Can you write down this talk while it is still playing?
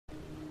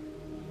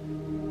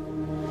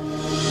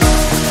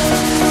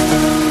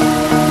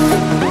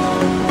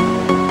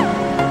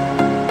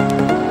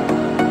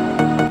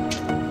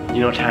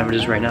You know what time it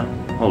is right now?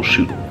 Oh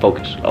shoot,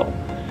 focus. Oh,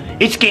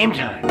 it's game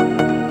time.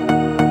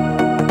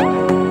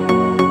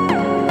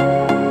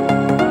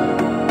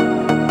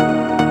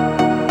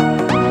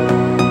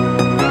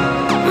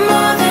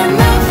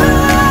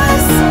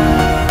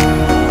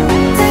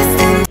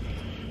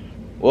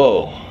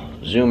 Whoa,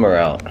 zoomer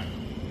out.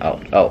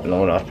 Out,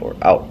 no, not for,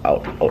 out.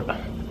 Out.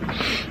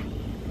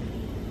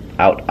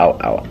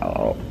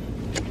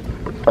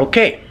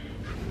 Okay.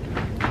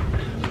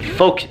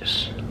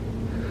 Focus.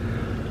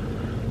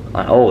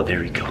 Oh,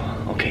 there we go.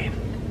 Okay.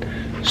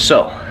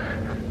 So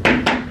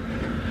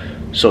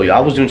yeah,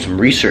 I was doing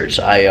some research.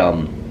 I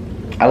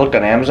looked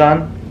on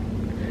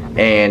Amazon,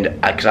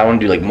 and because I want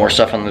to do like more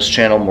stuff on this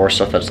channel, more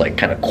stuff that's like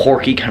kind of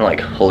quirky, kind of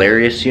like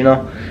hilarious, you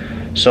know.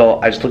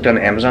 So I just looked on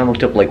Amazon,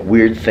 looked up like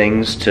weird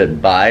things to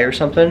buy or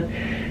something,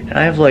 and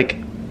I have like,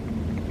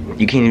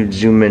 you can't even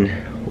zoom in.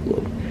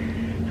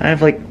 I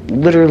have like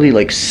literally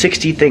like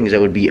 60 things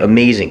that would be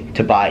amazing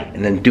to buy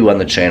and then do on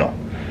the channel.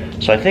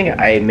 So I think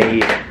I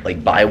may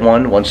like buy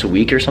one once a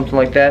week or something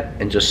like that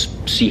and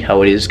just see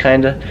how it is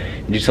kinda,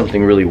 and do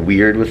something really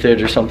weird with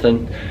it or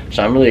something.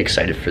 So I'm really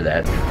excited for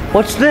that.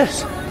 What's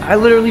this? I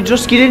literally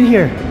just get in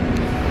here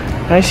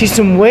and I see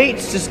some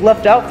weights just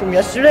left out from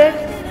yesterday.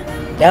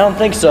 I don't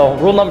think so.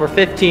 Rule number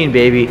 15,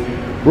 baby.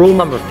 Rule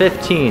number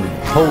 15.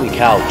 Holy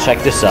cow, check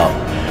this out.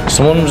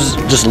 Someone's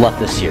just left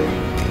this here.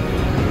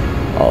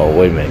 Oh,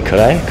 wait a minute. Could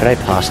I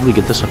possibly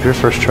get this up here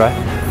first try?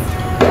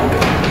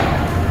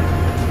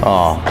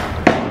 Oh,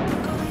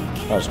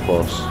 that was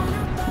close.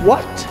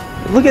 What?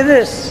 Look at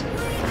this.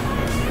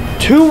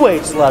 2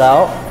 weights let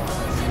out.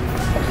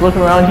 Let's look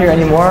around here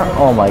anymore.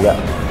 Oh my god.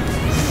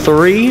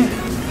 3.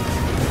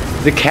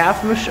 The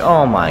calf machine.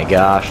 Oh my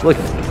gosh. Look,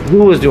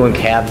 who was doing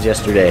calves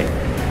yesterday?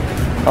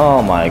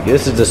 Oh my,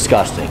 this is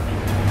disgusting.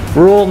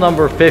 Rule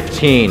number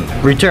 15.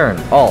 Return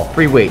all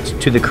free weights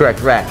to the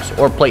correct racks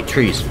or plate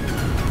trees.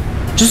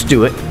 Just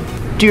do it.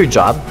 Do your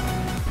job.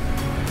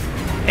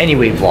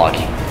 Anyway, vlog.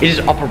 It is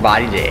upper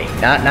body day.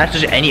 Not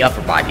just any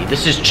upper body.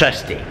 This is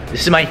chest day.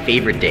 This is my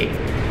favorite day,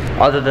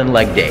 other than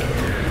leg day.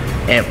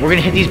 And we're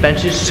gonna hit these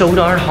benches so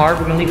darn hard.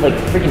 We're gonna leave like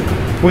freaking.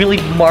 We're gonna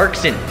leave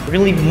marks in. We're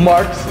gonna leave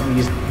marks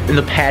in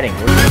the padding.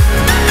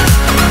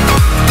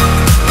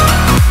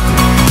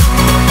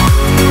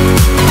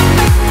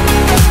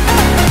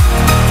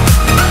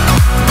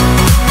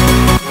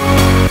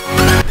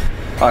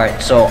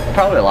 Alright, so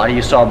probably a lot of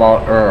you saw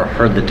about or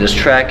heard the diss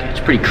track. It's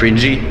pretty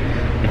cringy.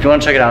 If you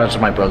want to check it out, it's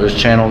on my brother's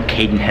channel,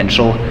 Cayden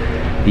Henschel.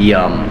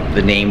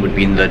 The name would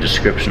be in the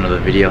description of the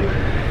video.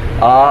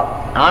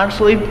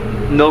 Honestly,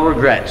 no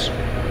regrets.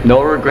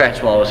 No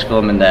regrets while I was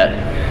filming that,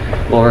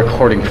 while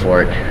recording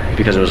for it,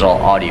 because it was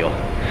all audio.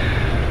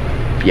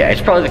 But yeah,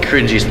 it's probably the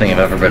cringiest thing I've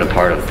ever been a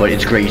part of, but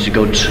it's great.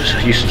 You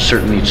should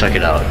certainly check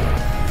it out.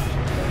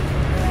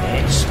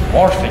 It's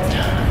morphin'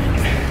 time.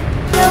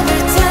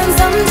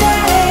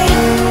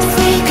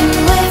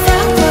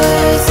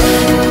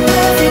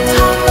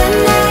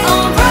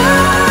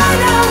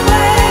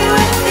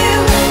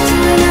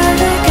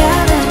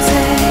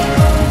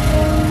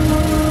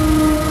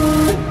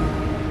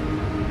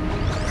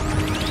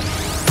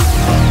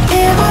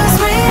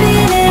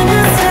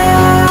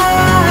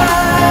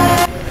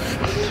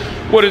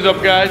 What is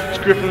up, guys?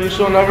 It's Griffin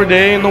Russo. Another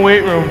day in the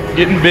weight room,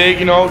 getting big,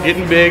 you know,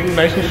 getting big,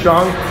 nice and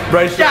strong.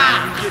 Bryce,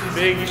 getting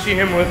big. You see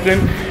him lifting.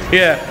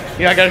 Yeah.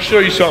 I gotta show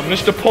you something.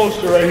 This is the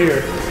poster right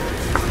here.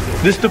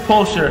 This is the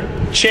poster.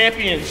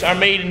 Champions are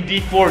made in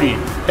D40.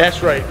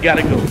 That's right.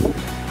 Gotta go.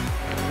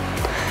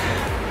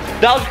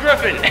 That was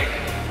Griffin.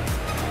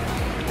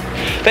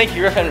 Thank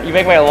you, Griffin. You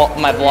make my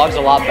vlogs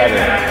a lot better.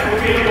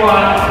 All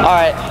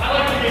right.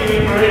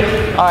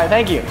 All right.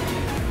 Thank you.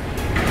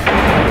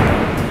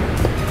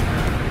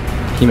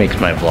 He makes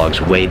my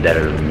vlogs way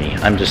better than me.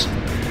 I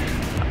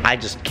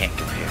just can't